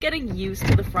Getting used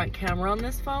to the front camera on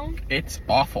this phone. It's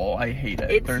awful. I hate it.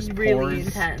 It's There's really pores.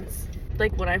 intense.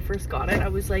 Like, when I first got it, I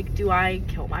was like, do I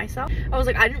kill myself? I was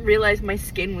like, I didn't realize my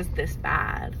skin was this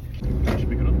bad. Should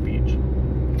we go to the beach?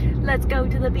 Let's go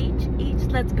to the beach,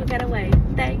 let's go get away.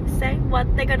 They say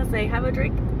what they gonna say. Have a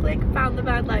drink, click, found the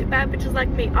bad light. Bad bitches like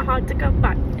me are hard to come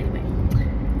by. Anyway.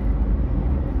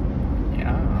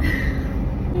 Yeah.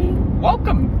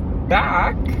 Welcome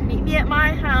back. Meet me at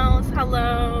my house.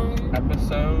 Hello.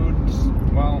 Episodes.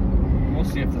 Well, we'll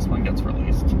see if this one gets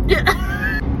released.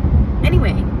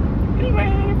 Anyway,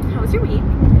 how was your week?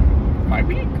 My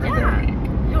week or their week?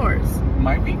 Yours.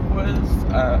 My week was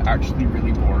actually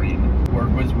really boring.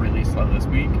 Work was really slow this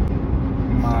week.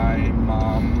 My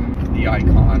mom, the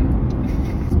icon,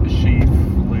 she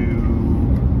flew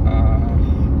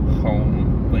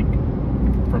home, like,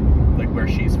 from, like, where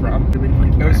she's from.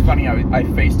 It was funny, I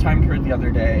FaceTimed her the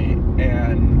other day,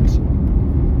 and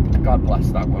God bless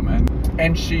that woman.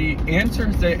 And she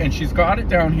answers it, and she's got it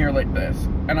down here like this.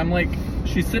 And I'm like,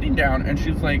 she's sitting down, and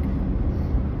she's like,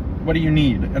 what do you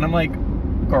need? And I'm like,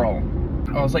 girl,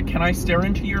 I was like, can I stare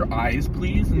into your eyes,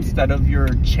 please, instead of your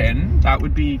chin? That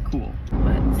would be cool.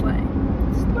 But slay.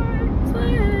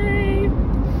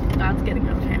 That's getting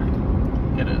out of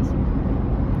hand. It is.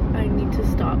 I need to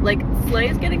stop. Like, slay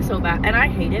is getting so bad. And I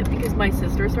hate it because my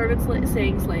sister started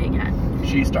saying slay again.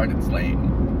 She started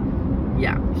slaying.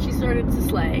 Yeah, she started to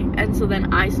slay. And so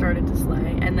then I started to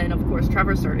slay. And then, of course,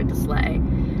 Trevor started to slay.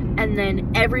 And then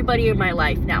everybody in my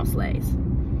life now slays.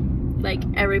 Like,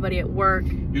 everybody at work.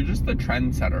 You're just the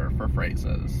trendsetter for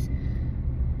phrases.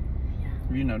 Yeah.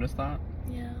 Have you noticed that?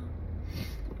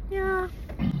 Yeah.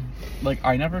 Like,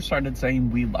 I never started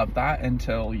saying we love that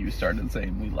until you started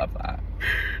saying we love that.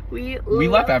 We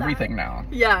love everything now.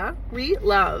 Yeah, we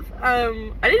love.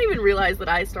 I didn't even realize that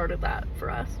I started that for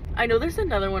us. I know there's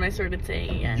another one I started saying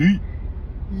again.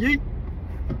 Yeet.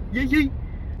 Yeet.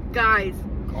 Guys.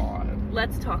 God.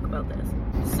 Let's talk about this.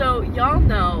 So, y'all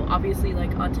know, obviously,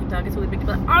 like, on TikTok, it's really big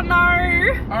about, oh no!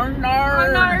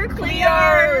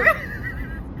 Clear!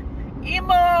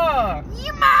 Emma!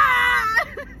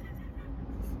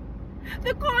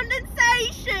 The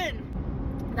condensation!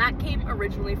 That came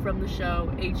originally from the show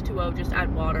H2O, Just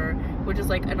Add Water, which is,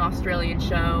 like, an Australian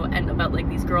show, and about, like,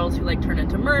 these girls who, like, turn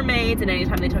into mermaids, and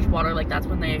anytime they touch water, like, that's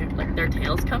when they, like, their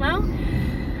tails come out.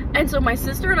 And so my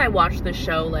sister and I watched this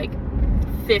show, like,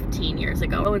 15 years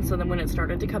ago, and so then when it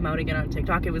started to come out again on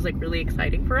TikTok, it was like really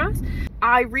exciting for us.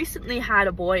 I recently had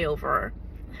a boy over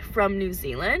from New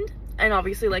Zealand, and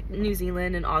obviously like New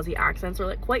Zealand and Aussie accents are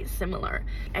like quite similar,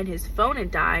 and his phone had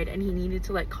died and he needed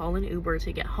to like call an Uber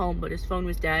to get home, but his phone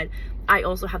was dead. I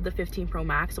also have the 15 Pro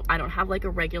Max, so I don't have like a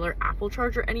regular Apple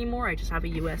charger anymore. I just have a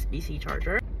USB-C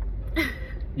charger.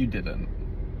 You didn't.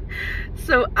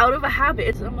 So out of a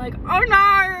habit, I'm like, oh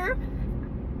no!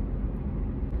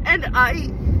 And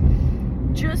I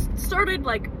just started,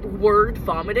 like, word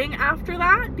vomiting after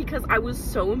that because I was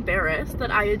so embarrassed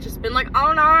that I had just been like,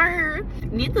 oh no!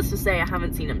 Needless to say, I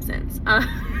haven't seen him since.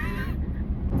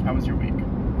 How was your week?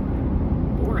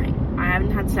 Boring. I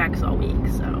haven't had sex all week,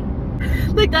 so.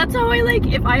 Like, that's how I, like,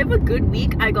 if I have a good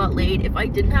week, I got laid. If I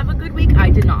didn't have a good week,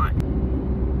 I did not.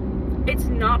 It's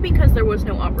not because there was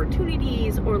no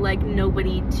opportunities or, like,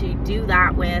 nobody to do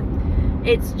that with.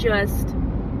 It's just,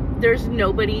 there's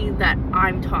nobody that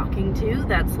I'm talking to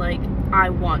that's like,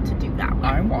 I want to do that with.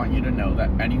 I want you to know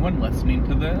that anyone listening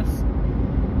to this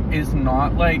is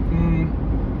not like,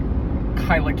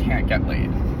 Kyla can't get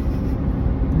laid.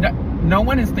 No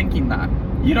one is thinking that.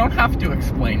 You don't have to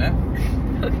explain it.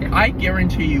 Okay. I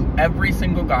guarantee you every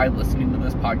single guy listening to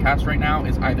this podcast right now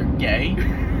is either gay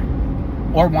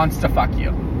or wants to fuck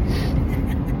you.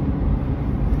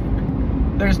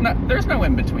 There's no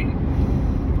in between.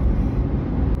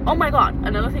 Oh my god,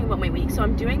 another thing about my week. So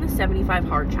I'm doing the 75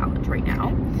 hard challenge right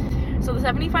now. So the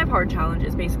 75 hard challenge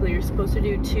is basically you're supposed to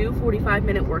do 2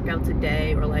 45-minute workouts a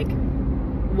day, or like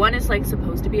one is like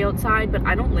supposed to be outside, but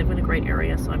I don't live in a great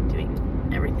area, so I'm doing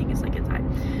everything is like inside.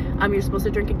 You're supposed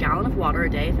to drink a gallon of water a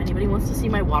day. If anybody wants to see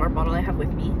my water bottle I have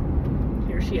with me,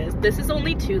 here she is. This is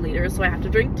only 2 liters, so I have to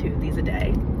drink 2 of these a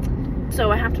day. So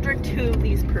I have to drink 2 of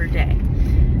these per day.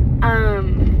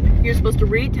 You're supposed to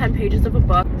read 10 pages of a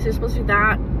book. So you're supposed to do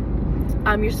that.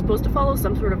 You're supposed to follow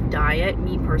some sort of diet.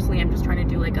 Me personally, I'm just trying to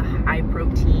do like a high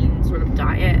protein sort of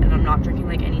diet, and I'm not drinking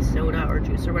like any soda or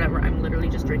juice or whatever. I'm literally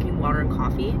just drinking water and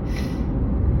coffee.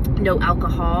 No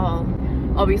alcohol.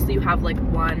 Obviously you have like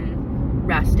 1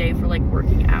 rest day for like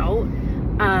working out,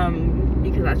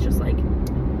 because that's just like,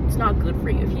 it's not good for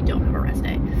you if you don't have a rest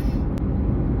day.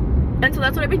 And so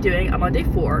that's what I've been doing. I'm on day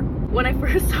 4. when I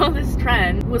first saw this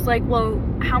trend, was like, well,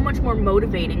 how much more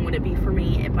motivating would it be for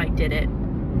me if I did it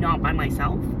not by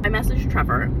myself? I messaged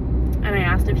Trevor and I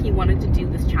asked if he wanted to do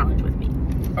this challenge with me.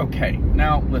 Okay,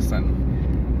 now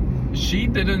listen. She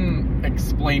didn't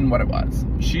explain what it was.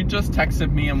 She just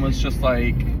texted me and was just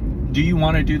like, do you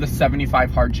want to do the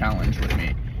 75 hard challenge with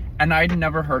me? And I'd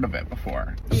never heard of it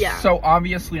before. Yeah. So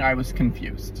obviously I was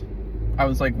confused. I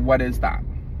was like, what is that?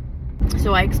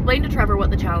 So I explained to Trevor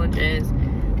what the challenge is,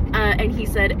 and he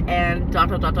said, and ...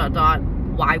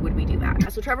 why would we do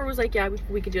that? So Trevor was like, yeah,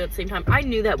 we could do it at the same time. I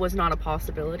knew that was not a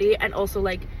possibility, and also,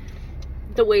 like,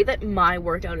 the way that my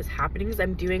workout is happening is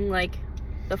I'm doing, like,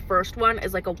 the first one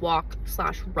is, like, a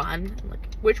walk/run,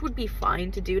 like, which would be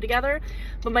fine to do together,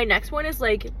 but my next one is,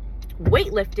 like,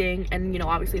 weightlifting, and, you know,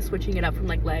 obviously switching it up from,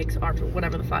 like, legs, arms,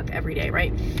 whatever the fuck, every day,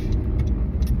 right?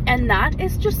 And that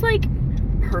is just, like,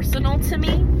 personal to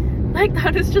me. Like,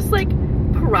 that is just, like,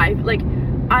 private. Like,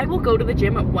 I will go to the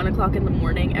gym at 1 o'clock in the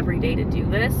morning every day to do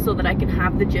this so that I can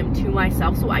have the gym to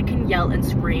myself so I can yell and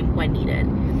scream when needed.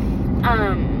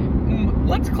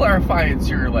 Let's clarify, it's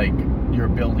your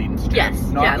building's gym. Yes,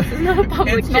 this is not a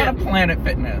public it's gym. Not a Planet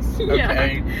Fitness,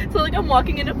 okay? Yeah. So, like, I'm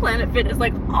walking into Planet Fitness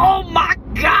like, oh my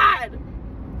god!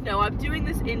 No, I'm doing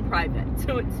this in private,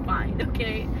 so it's fine,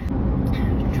 okay?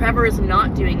 Trevor is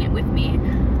not doing it with me,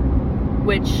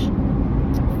 which,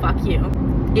 fuck you.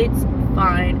 It's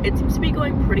fine. It seems to be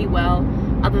going pretty well,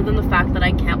 other than the fact that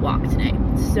I can't walk today.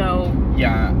 So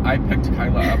yeah, I picked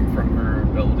Kyla up from her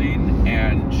building,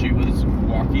 and she was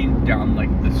walking down, like,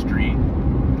 the street,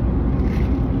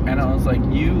 and I was like,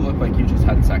 you look like you just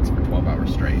had sex for 12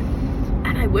 hours straight.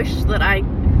 And I wish that I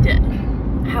did.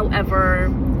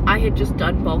 However, I had just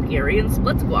done Bulgarian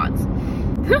split squats.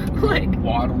 Like,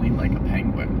 waddling like a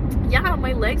penguin. Yeah,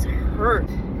 my legs hurt.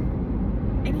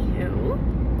 Anywho,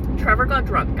 Trevor got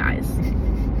drunk, guys.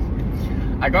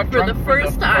 I got drunk for the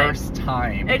first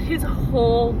time in his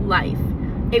whole life.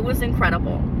 It was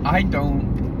incredible. I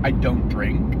don't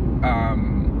drink.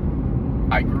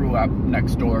 I grew up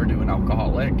next door to an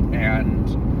alcoholic, and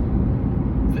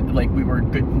we were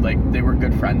good. Like, they were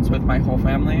good friends with my whole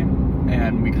family,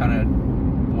 and we kind of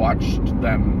watched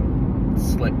them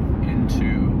slip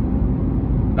into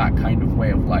that kind of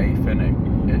way of life, and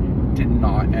it did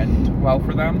not end well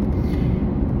for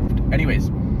them. Anyways,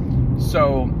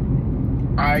 so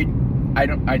I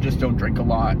just don't drink a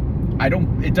lot.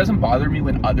 It doesn't bother me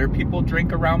when other people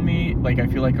drink around me. Like, I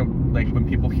feel like when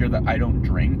people hear that I don't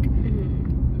drink,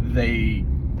 they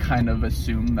kind of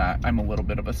assume that I'm a little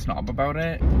bit of a snob about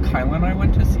it. Kyla and I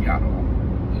went to Seattle.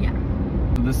 Yeah.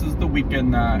 This is the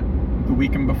weekend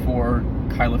before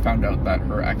Kyla found out that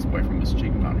her ex-boyfriend was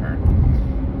cheating on her.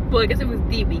 Well, I guess it was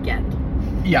the weekend.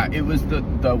 Yeah, it was the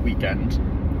weekend.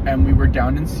 And we were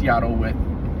down in Seattle with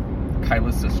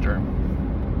Kyla's sister.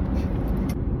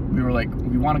 We were like,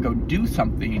 we want to go do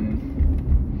something,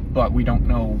 but we don't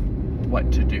know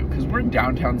what to do. Because we're in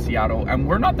downtown Seattle, and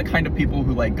we're not the kind of people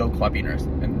who, like, go clubbing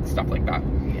and stuff like that.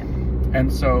 Yeah.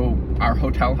 And so our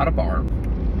hotel had a bar.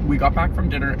 We got back from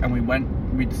dinner, and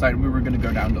we decided we were going to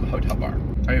go down to the hotel bar.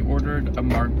 I ordered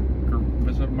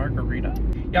was it a margarita?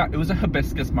 Yeah, it was a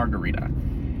hibiscus margarita.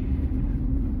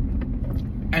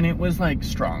 And it was, like,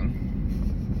 strong.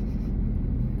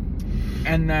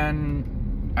 And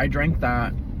then I drank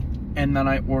that, and then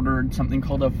I ordered something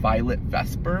called a Violet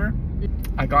Vesper.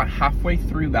 I got halfway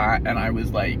through that, and I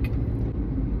was, like,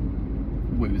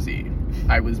 woozy.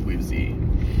 I was woozy.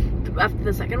 After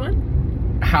the second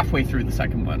one? Halfway through the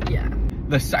second one. Yeah.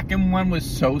 The second one was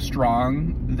so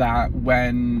strong that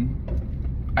when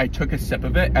I took a sip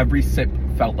of it, every sip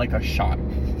felt like a shot.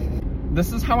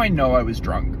 This is how I know I was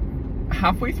drunk.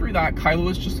 Halfway through that, Kyla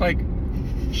was just like,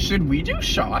 should we do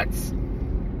shots?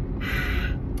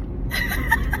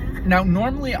 Now,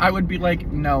 normally I would be like,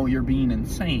 no, you're being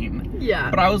insane.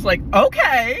 Yeah. But I was like,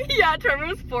 okay. Yeah, Trevor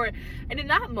was for it. And in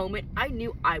that moment, I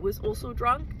knew I was also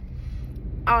drunk.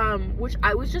 Which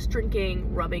I was just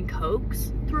drinking rum and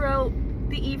cokes throughout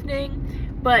the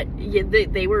evening. But yeah,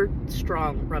 they were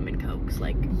strong rum and cokes,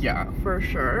 like, yeah, for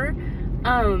sure.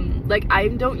 Like, I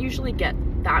don't usually get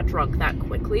that drunk that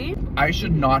quickly. I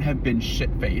should not have been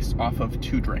shit-faced off of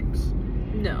 2 drinks.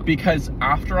 No. Because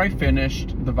after I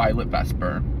finished the Violet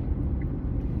Vesper,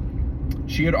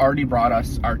 she had already brought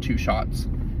us our 2 shots.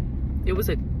 It was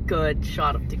a good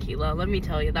shot of tequila, let me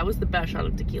tell you. That was the best shot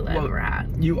of tequila I've ever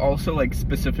had. You also, like,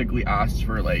 specifically asked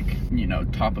for, like, you know,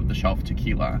 top of the shelf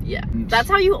tequila. Yeah. That's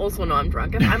how you also know I'm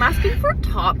drunk. If I'm asking for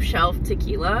top shelf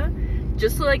tequila,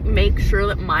 just to, like, make sure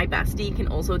that my bestie can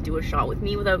also do a shot with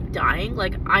me without dying,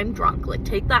 like, I'm drunk. Like,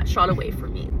 take that shot away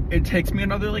from me. It takes me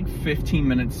another, like, 15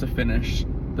 minutes to finish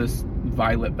this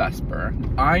Violet Vesper.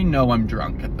 I know I'm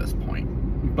drunk at this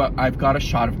point, but I've got a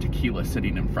shot of tequila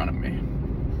sitting in front of me.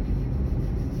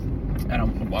 And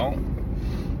I'm, well,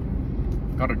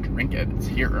 I've got to drink it. It's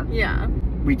here. Yeah.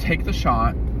 We take the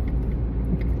shot.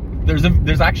 There's a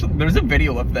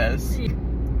video of this.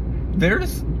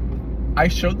 I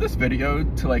showed this video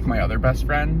to like my other best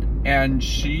friend, and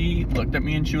she looked at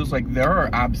me and she was like, there are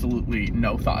absolutely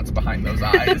no thoughts behind those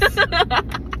eyes.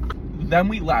 Then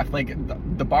we left. Like,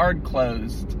 the bar had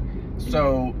closed,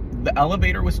 so the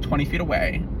elevator was 20 feet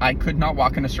away. I could not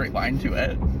walk in a straight line to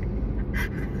it.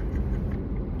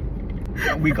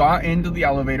 We got into the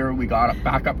elevator, we got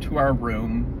back up to our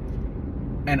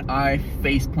room, and I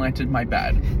face planted my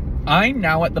bed. I'm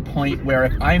now at the point where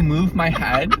if I move my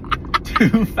head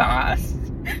too fast,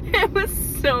 it was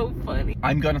so funny.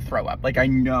 I'm gonna throw up. Like, I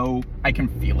know, I can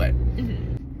feel it.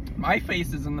 Mm-hmm. My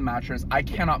face is in the mattress. I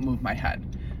cannot move my head,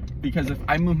 because if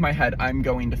I move my head, I'm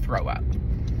going to throw up.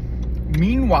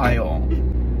 Meanwhile,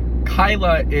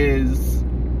 Kyla is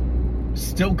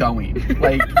still going.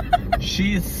 Like,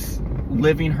 she's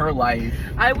living her life.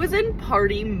 I was in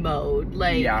party mode.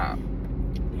 Like, yeah.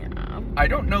 I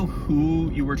don't know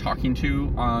who you were talking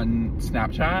to on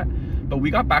Snapchat, but we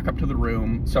got back up to the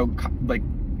room. So, like,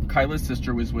 Kyla's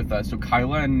sister was with us. So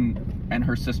Kyla and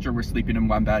her sister were sleeping in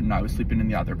one bed, and I was sleeping in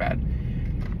the other bed.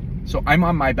 So I'm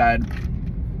on my bed,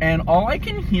 and all I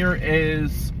can hear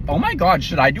is, oh my God,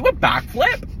 should I do a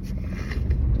backflip?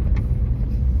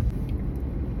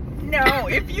 Now,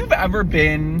 if you've ever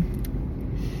been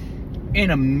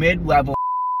in a mid-level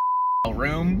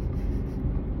room,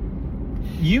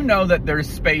 you know that there's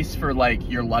space for, like,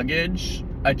 your luggage,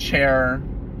 a chair,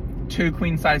 2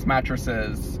 queen-size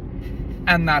mattresses,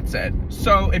 and that's it.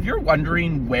 So if you're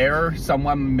wondering where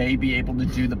someone may be able to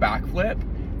do the backflip,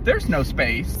 there's no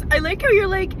space. I like how you're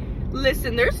like,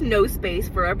 listen, there's no space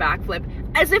for a backflip,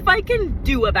 as if I can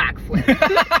do a backflip.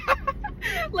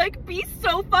 Like, be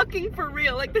so fucking for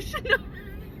real. Like, this should not...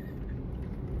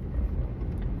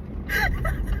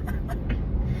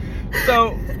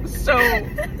 So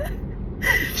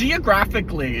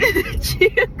geographically,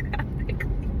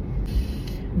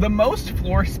 the most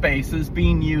floor space is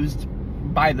being used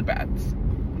by the beds.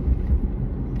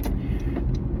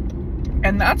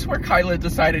 And that's where Kyla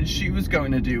decided she was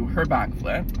going to do her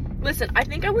backflip. Listen, I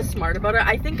think I was smart about it.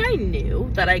 I think I knew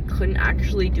that I couldn't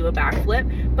actually do a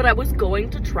backflip, but I was going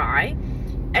to try.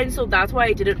 And so that's why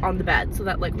I did it on the bed, so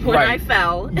that, like, when I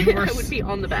fell, I would be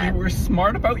on the bed. You were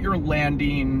smart about your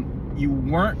landing. You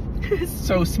weren't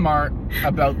so smart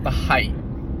about the height.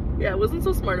 Yeah, I wasn't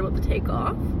so smart about the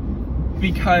takeoff.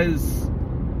 Because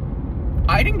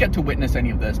I didn't get to witness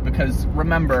any of this, because,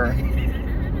 remember,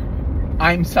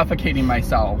 I'm suffocating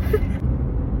myself.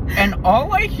 And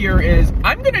all I hear is,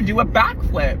 I'm gonna do a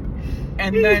backflip.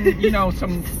 And then, you know,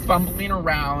 some fumbling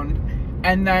around.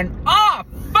 And then,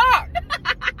 fuck!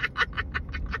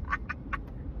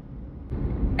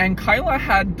 And Kyla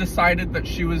had decided that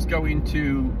she was going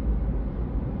to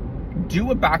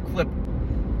do a backflip,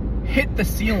 hit the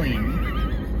ceiling,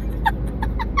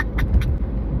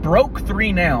 broke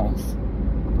 3 nails,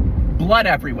 blood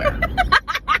everywhere,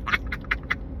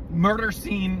 murder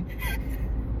scene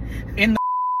in the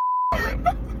room.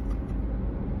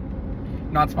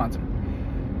 Not sponsored.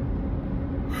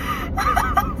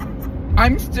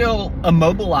 I'm still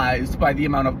immobilized by the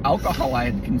amount of alcohol I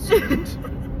had consumed.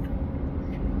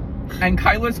 And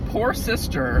Kyla's poor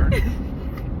sister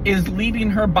is leading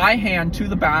her by hand to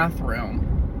the bathroom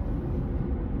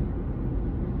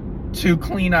to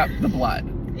clean up the blood.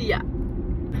 Yeah.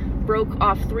 Broke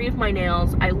off 3 of my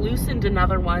nails. I loosened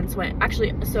another one.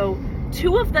 So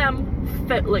 2 of them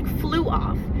flew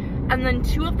off. And then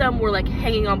 2 of them were like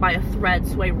hanging on by a thread.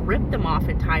 So I ripped them off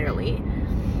entirely.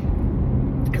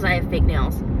 Because I have fake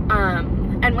nails.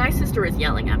 And my sister is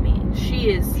yelling at me.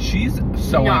 She's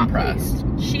so impressed.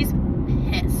 Pleased. She's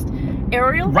pissed.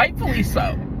 Ariel? Rightfully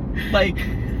so. Like,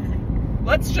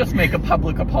 let's just make a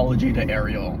public apology to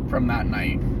Ariel from that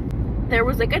night. There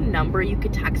was like a number you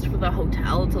could text for the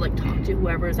hotel to like talk to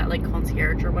whoever's at like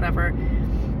concierge or whatever.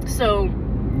 So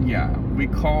yeah, we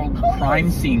called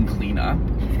crime scene cleanup.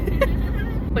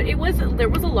 But there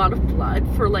was a lot of blood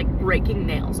for like breaking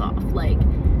nails off. Like,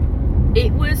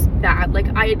 it was bad. Like,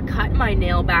 I had cut my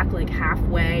nail back like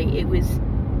halfway. It was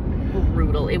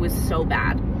brutal. It was so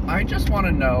bad. I just want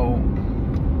to know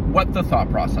what the thought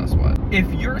process was.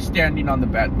 If you're standing on the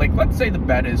bed, like, let's say the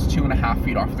bed is 2.5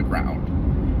 feet off the ground.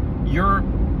 You're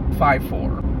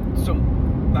 5'4", so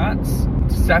that's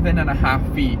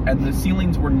 7.5 feet, and the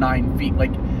ceilings were 9 feet.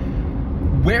 Like,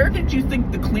 where did you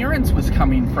think the clearance was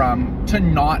coming from to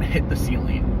not hit the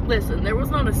ceiling? Listen, there was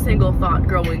not a single thought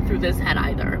going through this head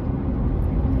either.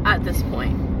 at this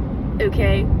point.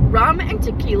 Okay, rum and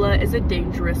tequila is a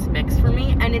dangerous mix for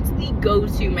me, and it's the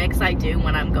go-to mix I do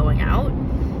when I'm going out.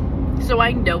 So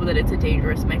I know that it's a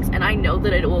dangerous mix, and I know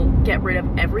that it will get rid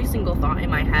of every single thought in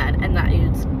my head, and that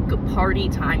it's party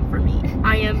time for me.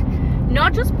 I am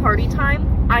not just party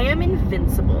time, I am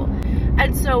invincible.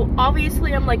 And so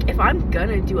obviously I'm like, if I'm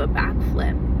gonna do a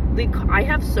backflip, I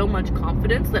have so much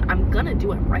confidence that I'm gonna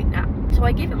do it right now. So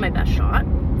I gave it my best shot.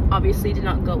 Obviously did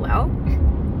not go well.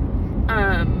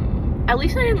 At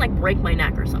least I didn't like break my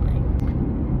neck or something.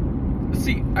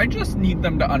 See, I just need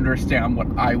them to understand what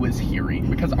I was hearing,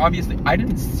 because obviously I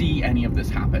didn't see any of this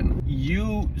happen.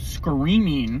 You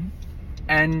screaming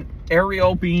and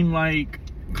Ariel being like,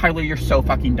 Kyla, you're so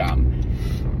fucking dumb.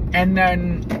 And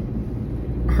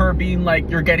then her being like,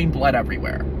 you're getting blood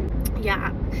everywhere.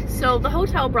 Yeah. So the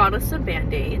hotel brought us some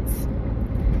Band-Aids.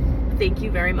 Thank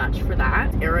you very much for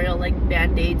that. Ariel like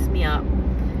Band-Aids me up.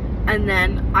 And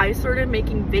then I started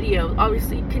making videos,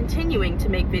 obviously continuing to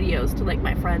make videos to like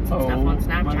my friends and stuff on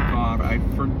Snapchat. Oh my god, I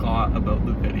forgot about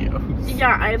the videos.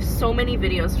 Yeah, I have so many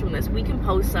videos from this. We can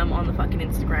post some on the fucking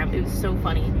Instagram. It was so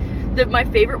funny. My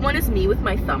favorite one is me with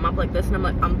my thumb up like this, and I'm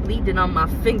like, I'm bleeding on my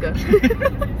finger.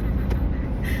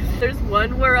 There's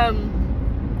one where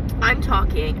I'm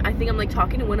talking. I think I'm like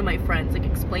talking to one of my friends, like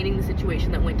explaining the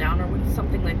situation that went down or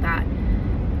something like that.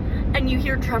 And you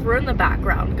hear Trevor in the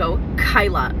background go,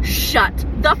 Kyla, shut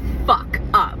the fuck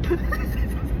up.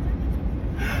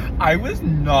 I was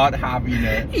not having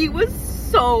it. He was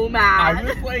so mad. I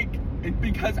was like,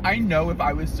 because I know if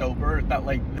I was sober, that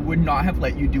like would not have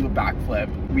let you do a backflip.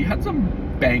 We had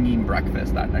some banging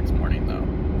breakfast that next morning though.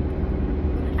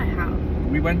 What did I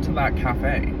have? We went to that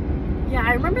cafe. Yeah,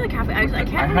 I remember the cafe. I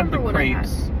can't remember what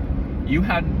crepes. I had. You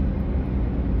had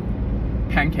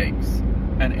pancakes.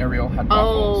 And Ariel had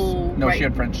waffles. Oh, no, right. She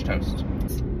had French toast.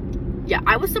 Yeah,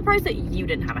 I was surprised that you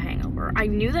didn't have a hangover. I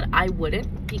knew that I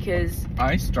wouldn't because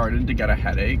I started to get a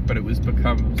headache, but it was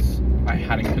because I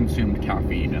hadn't consumed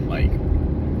caffeine in like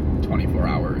 24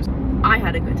 hours. I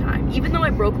had a good time. Even though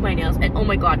I broke my nails. And oh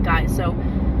my god, guys, so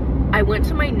I went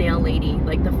to my nail lady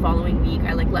like the following week.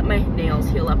 I like let my nails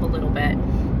heal up a little bit.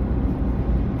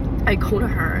 I go to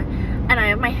her and I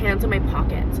have my hands in my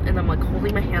pockets and I'm like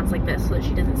holding my hands like this so that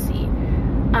she doesn't see.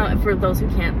 For those who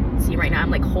can't see right now, I'm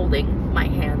like holding my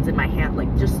hands in my hand,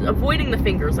 like just avoiding the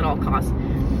fingers at all costs.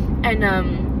 And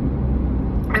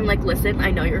I'm like, listen,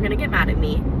 I know you're gonna get mad at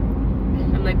me.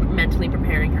 I'm like mentally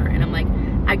preparing her, and I'm like,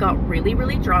 I got really,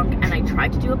 really drunk and I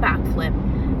tried to do a backflip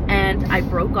and I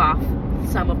broke off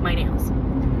some of my nails.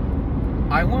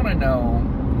 I want to know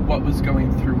what was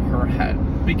going through her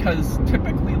head, because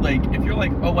typically, like, if you're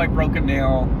like, oh, I broke a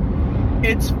nail,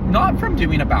 it's not from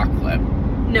doing a backflip.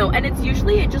 No, and it's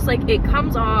usually it just like it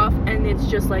comes off and it's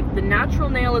just like the natural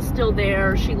nail is still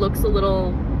there. She looks a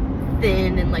little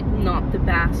thin and like not the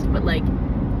best, but like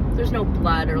there's no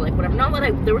blood or like whatever. Not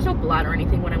that there was no blood or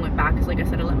anything when I went back, because like I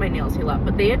said, I let my nails heal up,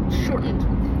 but they had shortened.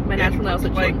 My natural nails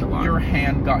had shortened a lot. Your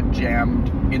hand got jammed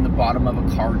in the bottom of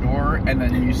a car door and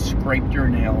then you scraped your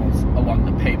nails along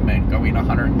the pavement going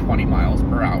 120 miles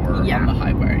per hour on the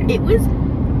highway. It was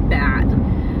bad.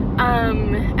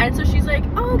 And so she's like,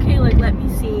 oh, okay, like, let me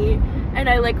see. And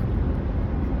I, like,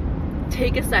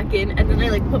 take a second, and then I,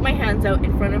 like, put my hands out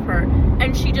in front of her,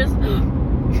 and she just...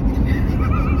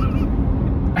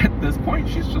 At this point,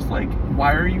 she's just like,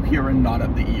 why are you here and not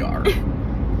at the ER?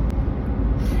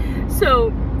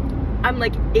 So, I'm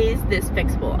like, is this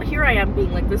fixable? Here I am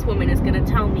being like, this woman is going to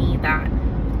tell me that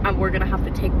we're going to have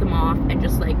to take them off and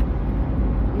just, like,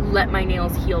 let my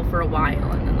nails heal for a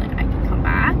while, and then, like, I can come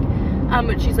back.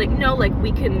 But she's like, no, like,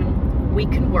 we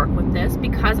can work with this,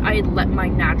 because I had let my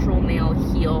natural nail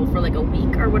heal for like a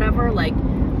week or whatever, like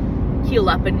heal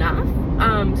up enough.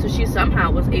 So she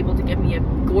somehow was able to give me a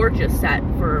gorgeous set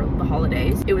for the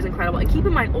holidays. It was incredible. And keep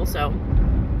in mind also,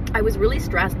 I was really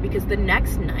stressed because the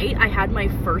next night I had my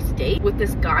first date with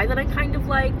this guy that I kind of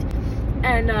liked.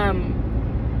 And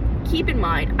keep in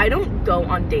mind, I don't go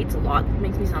on dates a lot. It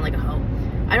makes me sound like a hoe.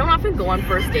 I don't often go on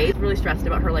first dates. Really stressed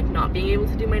about her like not being able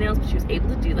to do my nails, but she was able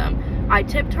to do them. I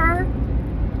tipped her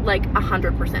like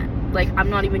 100%. Like, I'm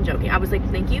not even joking. I was like,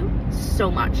 thank you so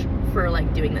much for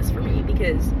like doing this for me,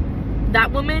 because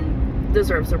that woman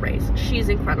deserves a raise. She's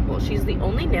incredible. She's the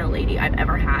only nail lady I've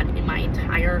ever had in my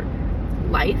entire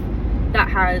life that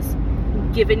has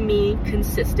given me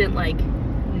consistent like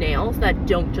nails that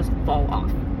don't just fall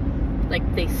off.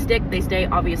 Like, they stick, they stay,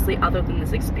 obviously, other than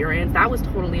this experience. That was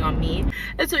totally on me.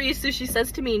 And so she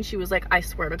says to me, and she was like, I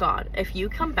swear to God, if you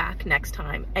come back next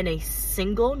time and a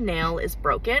single nail is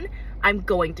broken, I'm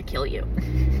going to kill you.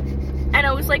 And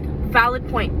I was like, valid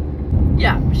point.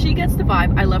 Yeah, she gets the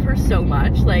vibe. I love her so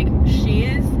much. Like, she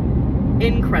is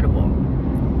incredible.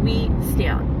 We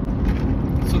stand.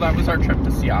 So that was our trip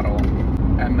to Seattle.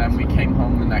 And then we came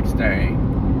home the next day.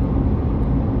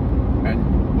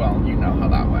 And, well, you know how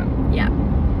that went. Yeah.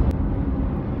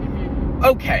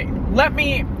 Okay, let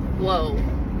me... Whoa.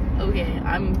 Okay,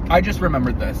 I just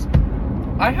remembered this.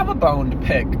 I have a bone to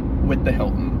pick with the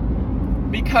Hilton.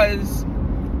 Because...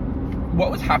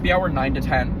 What was happy hour, 9 to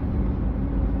 10?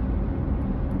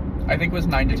 I think it was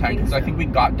 9 to 10, because I think we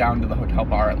got down to the hotel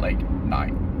bar at, like,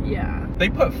 9. Yeah. They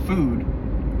put food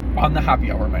on the happy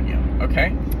hour menu,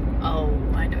 okay? Oh,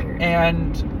 I know you're...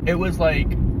 And it was, like,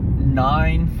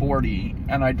 9:40,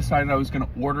 and I decided I was going to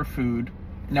order food.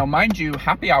 Now, mind you,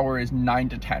 happy hour is 9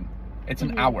 to 10. It's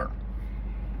an hour.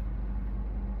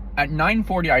 At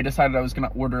 9:40, I decided I was going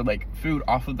to order, like, food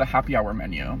off of the happy hour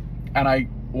menu. And I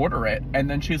order it, and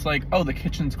then she's like, oh, the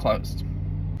kitchen's closed.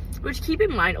 Which, keep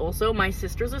in mind, also, my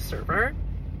sister's a server.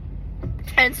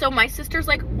 And so my sister's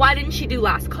like, why didn't she do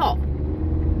last call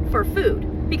for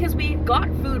food? Because we got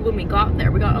food when we got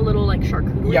there. We got a little, like,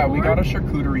 charcuterie board. Yeah, we got a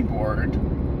charcuterie board.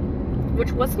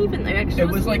 Which wasn't even, actually, it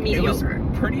was like, mediocre. It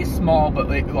was pretty small, but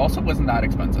it also wasn't that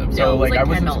expensive. No, So, it was like, I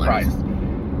wasn't $10. surprised.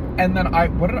 And then I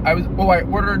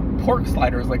ordered pork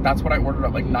sliders. Like, that's what I ordered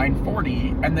at, like,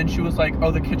 9:40. And then she was like,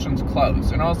 oh, the kitchen's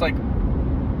closed. And I was like,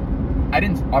 I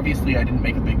didn't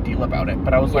make a big deal about it.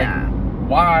 But I was like,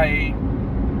 why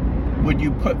would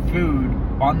you put food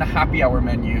on the happy hour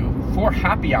menu for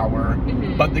happy hour,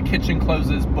 but the kitchen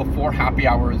closes before happy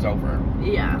hour is over?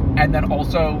 Yeah. And then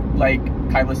also, like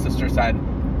Kyla's sister said,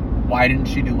 why didn't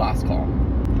she do last call?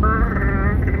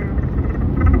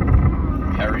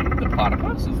 Harry the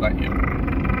platypus? Is that you?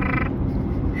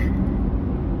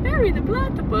 Harry the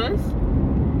platypus?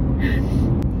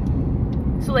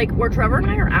 So, like, where Trevor and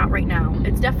I are at right now,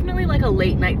 it's definitely, like, a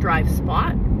late night drive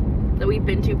spot that we've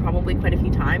been to probably quite a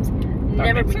few times.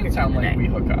 That makes it sound like we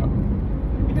hook up.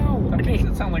 No, that makes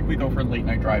it sound like we go for late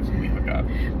night drives and we hook up.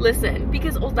 Listen,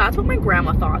 because that's what my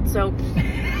grandma thought, so...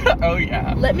 Oh,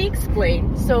 yeah. Let me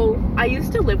explain. So, I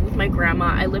used to live with my grandma.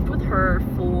 I lived with her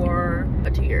for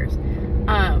 2 years.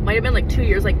 Might have been, like, 2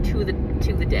 years, like, to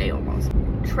the day, almost.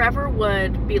 Trevor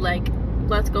would be like,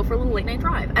 let's go for a little late night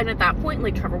drive. And at that point,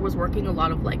 like, Trevor was working a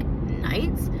lot of, like,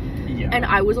 nights. Yeah. And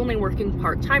I was only working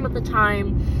part-time at the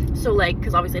time. So, like,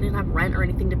 because obviously I didn't have rent or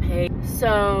anything to pay.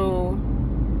 So...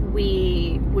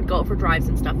 we would go for drives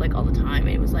and stuff, like, all the time.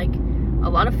 It was, like, a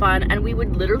lot of fun, and we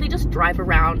would literally just drive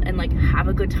around and, like, have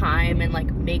a good time and,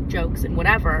 like, make jokes and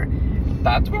whatever.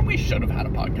 That's when we should have had a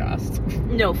podcast.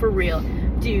 No, for real.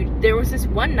 Dude, there was this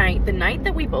one night, the night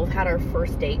that we both had our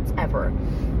first dates ever.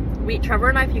 Trevor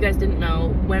and I, if you guys didn't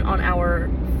know, went on our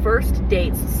first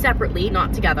dates separately,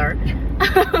 not together.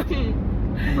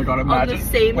 Oh my god, imagine. On the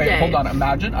same day. Wait, hold on.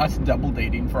 Imagine us double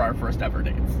dating for our first ever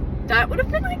dates. That would have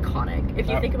been iconic if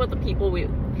you think about the people we...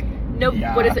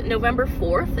 Yeah. What is it? November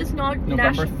 4th is not...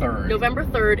 November 3rd. November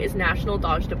 3rd is National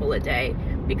Dodge a Bullet Day,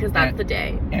 because that's the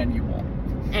day.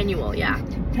 Annual, yeah.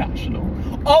 National.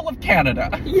 All of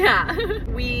Canada. Yeah.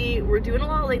 We were doing a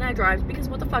lot of late night drives, because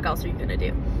what the fuck else are you gonna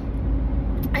do?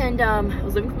 And I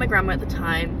was living with my grandma at the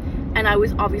time, and I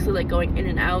was obviously, like, going in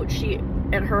and out.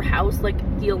 At her house, like,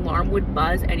 the alarm would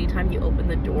buzz anytime you opened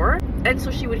the door, and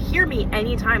so she would hear me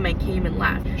anytime I came and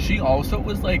left. She also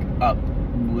was, like, up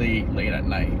late at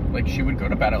night. Like, she would go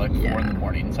to bed at, like, 4 in the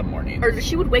morning some mornings. Or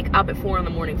she would wake up at 4 in the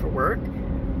morning for work.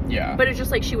 Yeah. But it's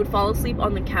just, like, she would fall asleep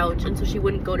on the couch, and so she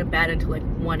wouldn't go to bed until, like,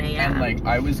 1 a.m. And, like,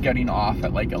 I was getting off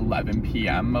at, like, 11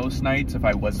 p.m. most nights if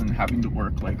I wasn't having to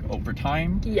work, like,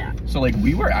 overtime. Yeah. So, like,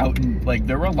 we were out, and, like,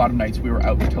 there were a lot of nights we were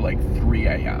out until, like, 3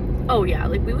 a.m. Oh, yeah.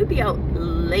 Like, we would be out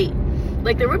late.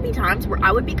 Like, there would be times where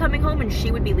I would be coming home and she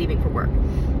would be leaving for work.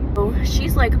 So,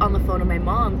 she's, like, on the phone to my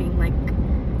mom being like,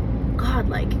 God,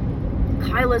 like,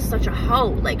 Kyla's such a hoe.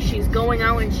 Like, she's going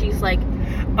out and she's, like...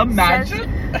 Imagine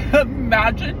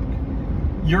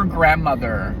your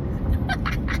grandmother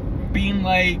being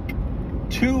like,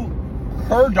 to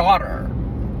her daughter,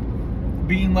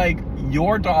 being like,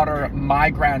 your daughter, my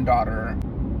granddaughter,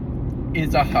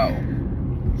 is a hoe.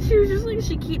 She was just like,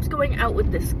 she keeps going out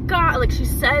with this guy. Like, she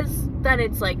says that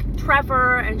it's, like,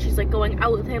 Trevor, and she's, like, going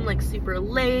out with him, like, super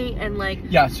late, and, like,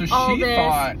 yeah, so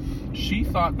she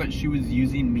thought that she was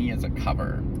using me as a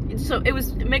cover. So it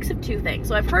was a mix of two things.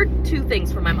 So I've heard two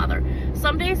things from my mother.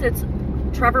 Some days it's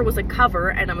Trevor was a cover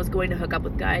and I was going to hook up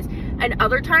with guys, and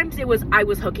other times it was I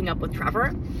was hooking up with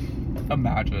Trevor.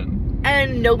 Imagine.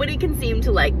 And nobody can seem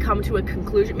to, like, come to a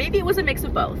conclusion. Maybe it was a mix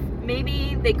of both.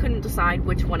 Maybe they couldn't decide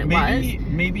which one it was.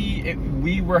 Maybe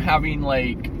we were having,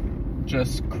 like,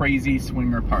 just crazy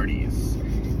swinger parties.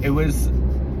 It was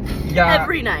Yeah.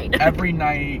 Every night. Every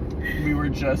night we were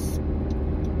just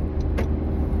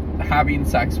having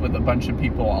sex with a bunch of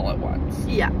people all at once.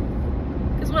 Yeah.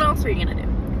 Because what else are you gonna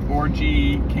do?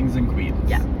 Orgy, kings and queens.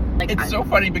 Yeah. Like, It's so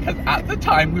funny because at the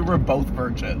time we were both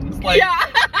virgins. Like, yeah.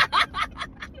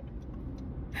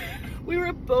 We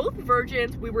were both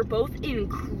virgins. We were both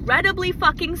incredibly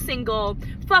fucking single.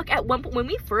 Fuck, at one point when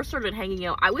we first started hanging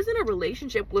out, I was in a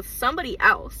relationship with somebody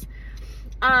else.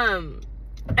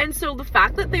 And so the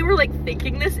fact that they were like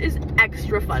thinking this is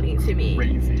extra funny to me.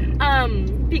 Crazy.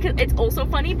 Because it's also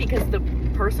funny because the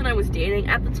person I was dating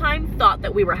at the time thought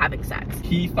that we were having sex.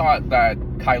 He thought that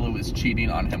Kyla was cheating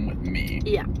on him with me.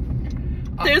 Yeah.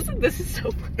 This is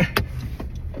so funny.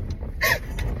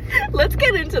 Let's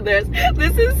get into this.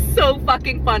 This is so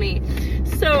fucking funny.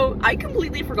 So I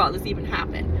completely forgot this even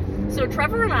happened. So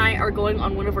Trevor and I are going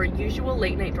on one of our usual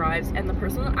late night drives, and the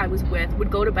person that I was with would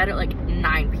go to bed at like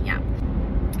 9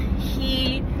 p.m.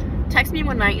 He texted me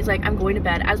one night, he's like, I'm going to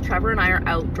bed, as Trevor and I are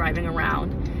out driving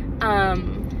around.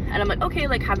 And I'm like, okay,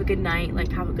 like, have a good night,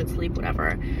 like, have a good sleep, whatever.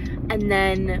 And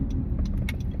then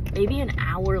maybe an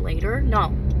hour later,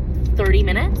 no, 30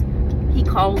 minutes, he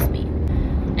calls me.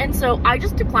 And so I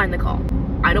just declined the call.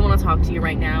 I don't want to talk to you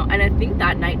right now. And I think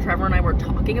that night Trevor and I were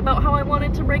talking about how I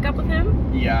wanted to break up with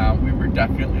him. Yeah, we were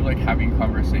definitely like having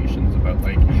conversations about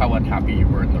like how unhappy you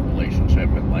were in the relationship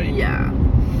and like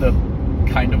the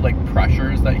kind of like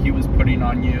pressures that he was putting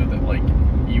on you that like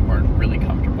you weren't really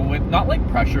comfortable with. Not like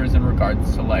pressures in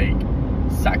regards to like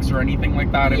sex or anything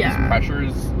like that. It was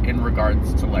pressures in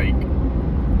regards to like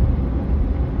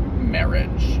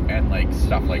marriage and like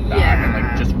stuff like that, and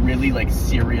like just really like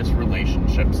serious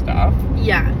relationship stuff.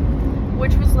 Yeah,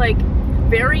 which was like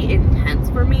very intense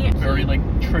for me. Very like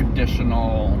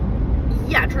traditional.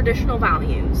 Yeah, traditional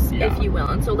values, if you will.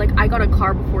 And so like I got a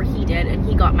car before he did, and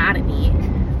he got mad at me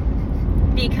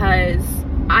because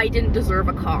I didn't deserve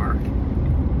a car,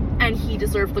 and he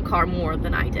deserved the car more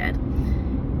than I did,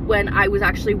 when I was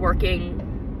actually working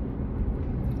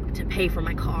to pay for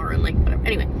my car and like whatever.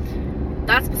 Anyway,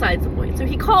 that's besides the point. So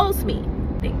he calls me.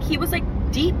 He was like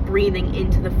deep breathing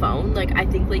into the phone. Like I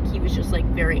think like he was just like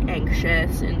very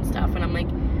anxious and stuff. And I'm like,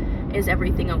 is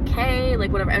everything okay?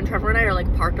 Like whatever. And Trevor and I are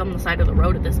like parked on the side of the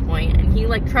road at this point. And he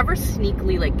like, Trevor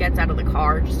sneakily like gets out of the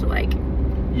car just to like.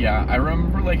 Yeah, I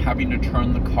remember like having to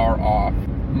turn the car off.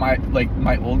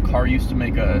 My old car used to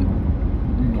make a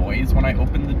noise when I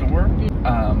opened the door.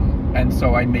 And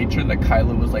so I made sure that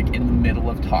Kyla was like in the middle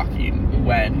of talking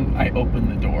when I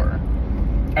opened the door.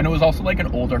 And it was also like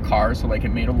an older car, so like it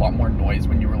made a lot more noise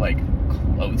when you were like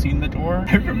closing the door.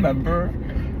 I remember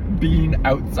being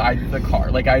outside the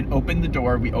car. Like I'd opened the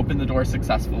door, we opened the door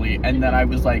successfully, and then I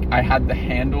was like, I had the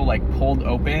handle like pulled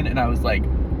open and I was like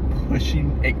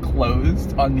pushing it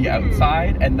closed on the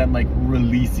outside and then like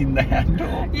releasing the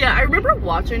handle. Yeah, I remember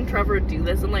watching Trevor do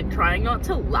this and like trying not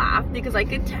to laugh because I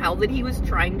could tell that he was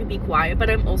trying to be quiet, but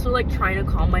I'm also like trying to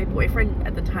calm my boyfriend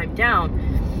at the time down.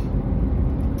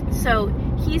 So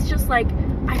he's just like,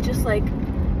 I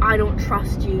don't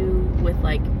trust you with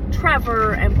like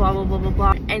Trevor and blah blah blah blah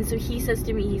blah. And so he says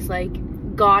to me, he's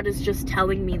like, God is just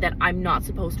telling me that I'm not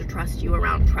supposed to trust you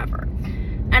around Trevor.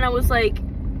 And I was like,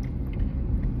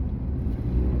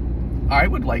 I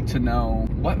would like to know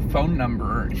what phone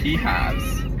number he has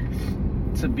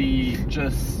to be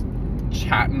just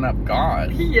chatting up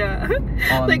God. Yeah.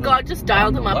 Like God just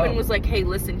dialed him up and was like, hey,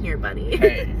 listen here, buddy.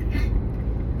 Hey.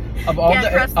 Of all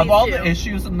the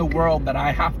issues in the world that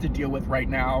I have to deal with right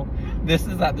now, this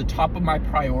is at the top of my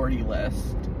priority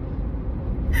list.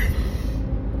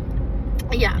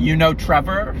 Yeah. You know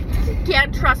Trevor?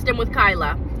 Can't trust him with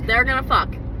Kyla. They're gonna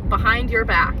fuck behind your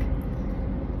back.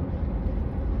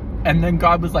 And then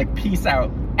God was like, peace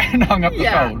out, and hung up the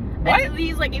phone. What? And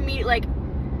he's like, immediately like,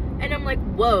 and I'm like,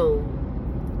 whoa,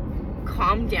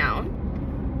 calm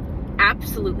down.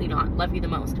 Absolutely not. Love you the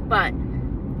most. But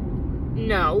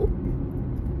no,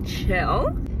 chill.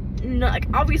 No, like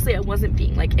obviously I wasn't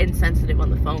being like insensitive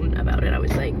on the phone about it. I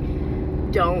was like,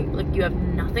 don't, like, you have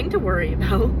nothing to worry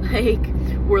about. Like,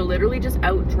 we're literally just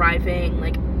out driving.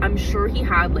 Like, I'm sure he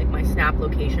had like my Snap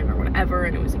location or whatever,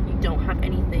 and it was like, you don't have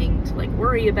anything to like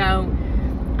worry about.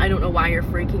 I don't know why you're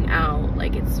freaking out.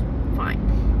 Like, it's fine.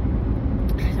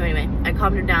 So anyway, I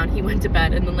calmed him down. He went to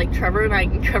bed, and then like Trevor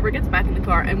gets back in the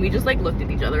car, and we just like looked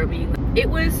at each other being like, it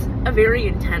was a very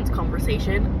intense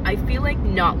conversation. I feel like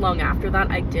not long after that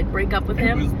I did break up with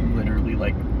him. It was literally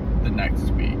like the next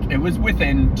week. It was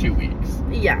within 2 weeks.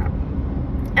 Yeah.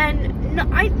 And no,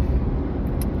 I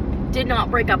did not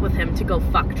break up with him to go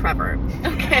fuck Trevor.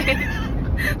 Okay?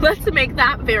 Let's make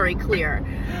that very clear.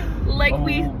 Like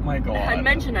Oh my God. had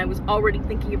mentioned, I was already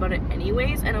thinking about it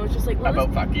anyways, and I was just like, well,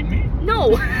 About fucking me?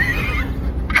 no.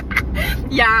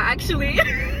 Yeah, actually.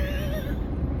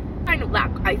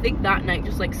 I think that night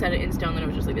just like set it in stone that I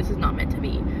was just like, this is not meant to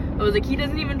be. I was like, he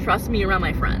doesn't even trust me around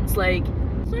my friends. Like,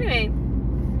 so anyway,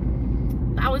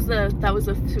 that was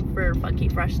a super funky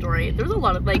fresh story. There was a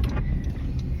lot of like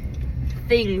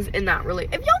things in that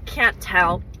if y'all can't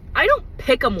tell, I don't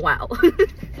pick them well.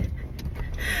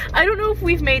 I don't know if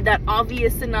we've made that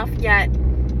obvious enough yet,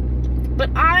 but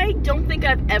I don't think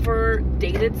I've ever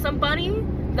dated somebody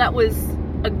that was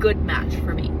a good match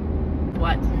for me.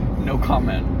 What? No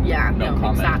comment. Yeah, no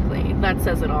comment. Exactly. That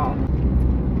says it all.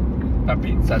 That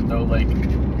being said, though, like,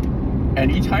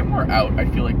 anytime we're out, I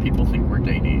feel like people think we're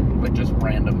dating. Like, just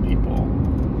random people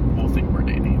will think we're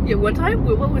dating. Yeah, one time,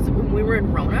 what was it, when we were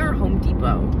in Rona or Home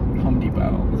Depot? Home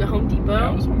Depot. Was it Home Depot?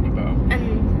 Yeah, it was Home Depot.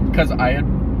 And because I had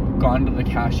gone to the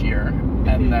cashier,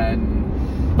 and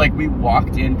then, like, we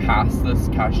walked in past this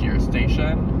cashier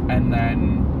station, and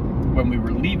then when we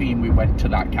were leaving, we went to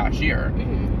that cashier.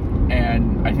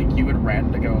 And I think you had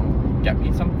ran to go get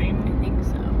me something. I think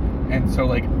so. And so,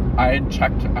 like, I had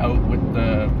checked out with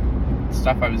the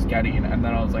stuff I was getting, and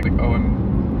then I was like, oh,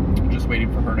 I'm just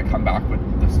waiting for her to come back with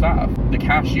the stuff. The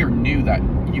cashier knew that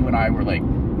you and I were, like,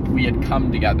 we had come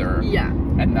together. Yeah.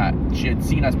 And that she had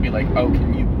seen us be like, oh,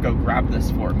 can you go grab this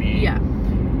for me? Yeah.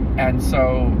 And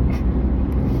so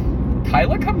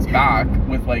Kyla comes back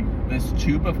with, like, this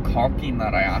tube of caulking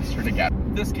that I asked her to get.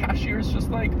 This cashier is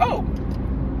just like, oh,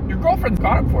 your girlfriend's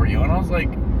got it for you. And I was like,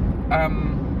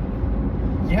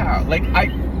 yeah, like,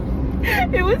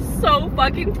 it was so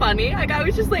fucking funny. Like, I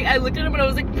was just like, I looked at him and I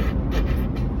was like,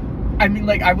 I mean,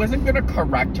 like, I wasn't gonna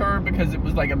correct her because it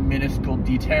was like a minuscule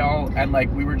detail, and like,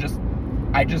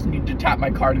 I just need to tap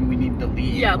my card and we need to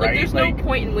leave. yeah, like, right? there's no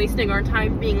point in wasting our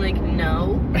time being like,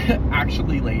 no.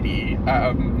 Actually, lady,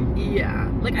 yeah,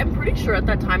 like, I'm pretty sure at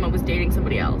that time I was dating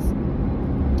somebody else.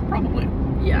 Probably.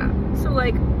 Yeah, so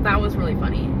like, that was really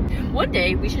funny. One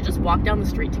day, we should just walk down the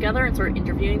street together and start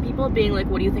interviewing people, being like,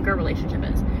 what do you think our relationship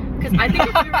is? Because I think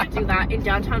if we were to do that in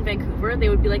downtown Vancouver, they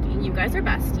would be like, you guys are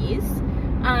besties.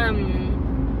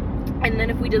 And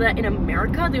then if we did that in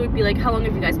America, they would be like, how long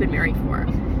have you guys been married for?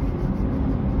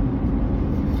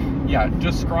 Yeah,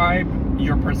 describe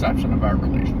your perception of our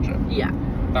relationship. Yeah.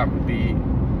 That would be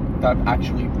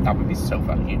so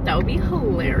funny. That would be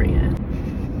hilarious.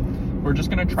 We're just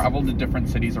gonna travel to different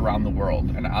cities around the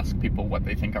world and ask people what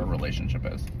they think our relationship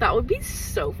is. That would be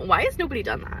so fun. Why has nobody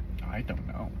done that? I don't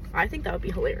know. I think that would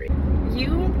be hilarious.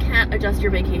 You can't adjust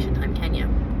your vacation time, can you?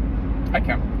 I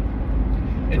can.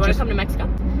 You want to come to Mexico?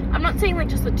 I'm not saying like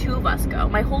just the two of us go.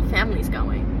 My whole family's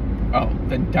going. Oh,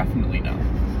 then definitely no.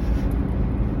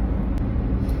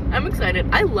 I'm excited.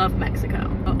 I love Mexico.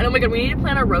 And oh my god, we need to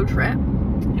plan a road trip.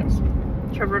 Yes.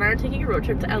 Trevor and I are taking a road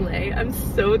trip to LA. I'm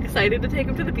so excited to take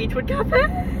him to the Beachwood Cafe.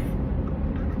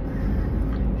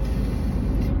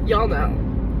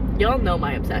 Y'all know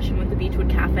my obsession with the Beachwood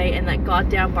Cafe and that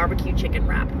goddamn barbecue chicken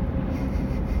wrap.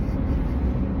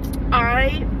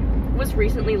 I was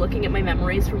recently looking at my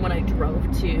memories from when I drove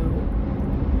to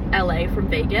LA from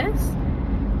Vegas,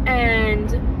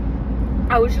 and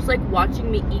I was just like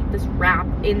watching me eat this wrap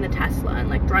in the Tesla and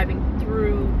like driving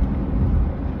through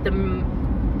the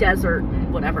desert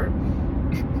and whatever,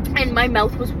 and my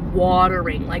mouth was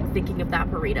watering like thinking of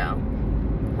that burrito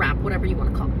wrap, whatever you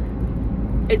want to call it.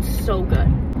 It's so good.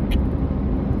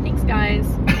 Thanks, guys.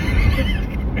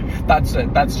 That's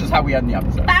it. That's just how we end the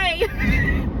episode. Bye.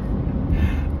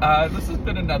 This has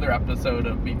been another episode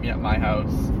of Meet Me at My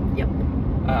House. Yep.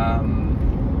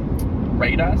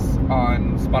 Rate us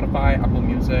on Spotify, Apple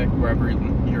Music, wherever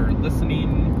you're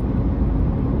listening.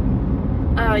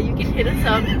 You can hit us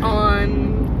up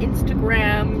on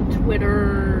Instagram,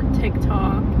 Twitter,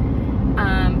 TikTok.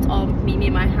 It's all Meet Me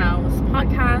at My House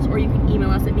podcast, or you can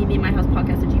email us at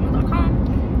meetmeatmyhousepodcast@gmail.com.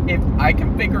 If I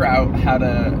can figure out how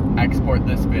to export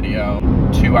this video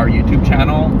to our YouTube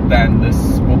channel, then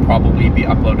this will probably be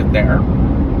uploaded there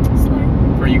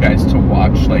for you guys to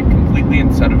watch, like, completely,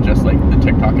 instead of just like the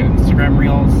TikTok and Instagram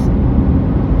reels.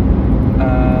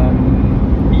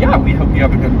 Yeah, we hope you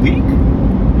have a good week.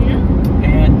 Yeah.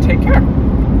 And take care.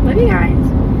 Love you guys.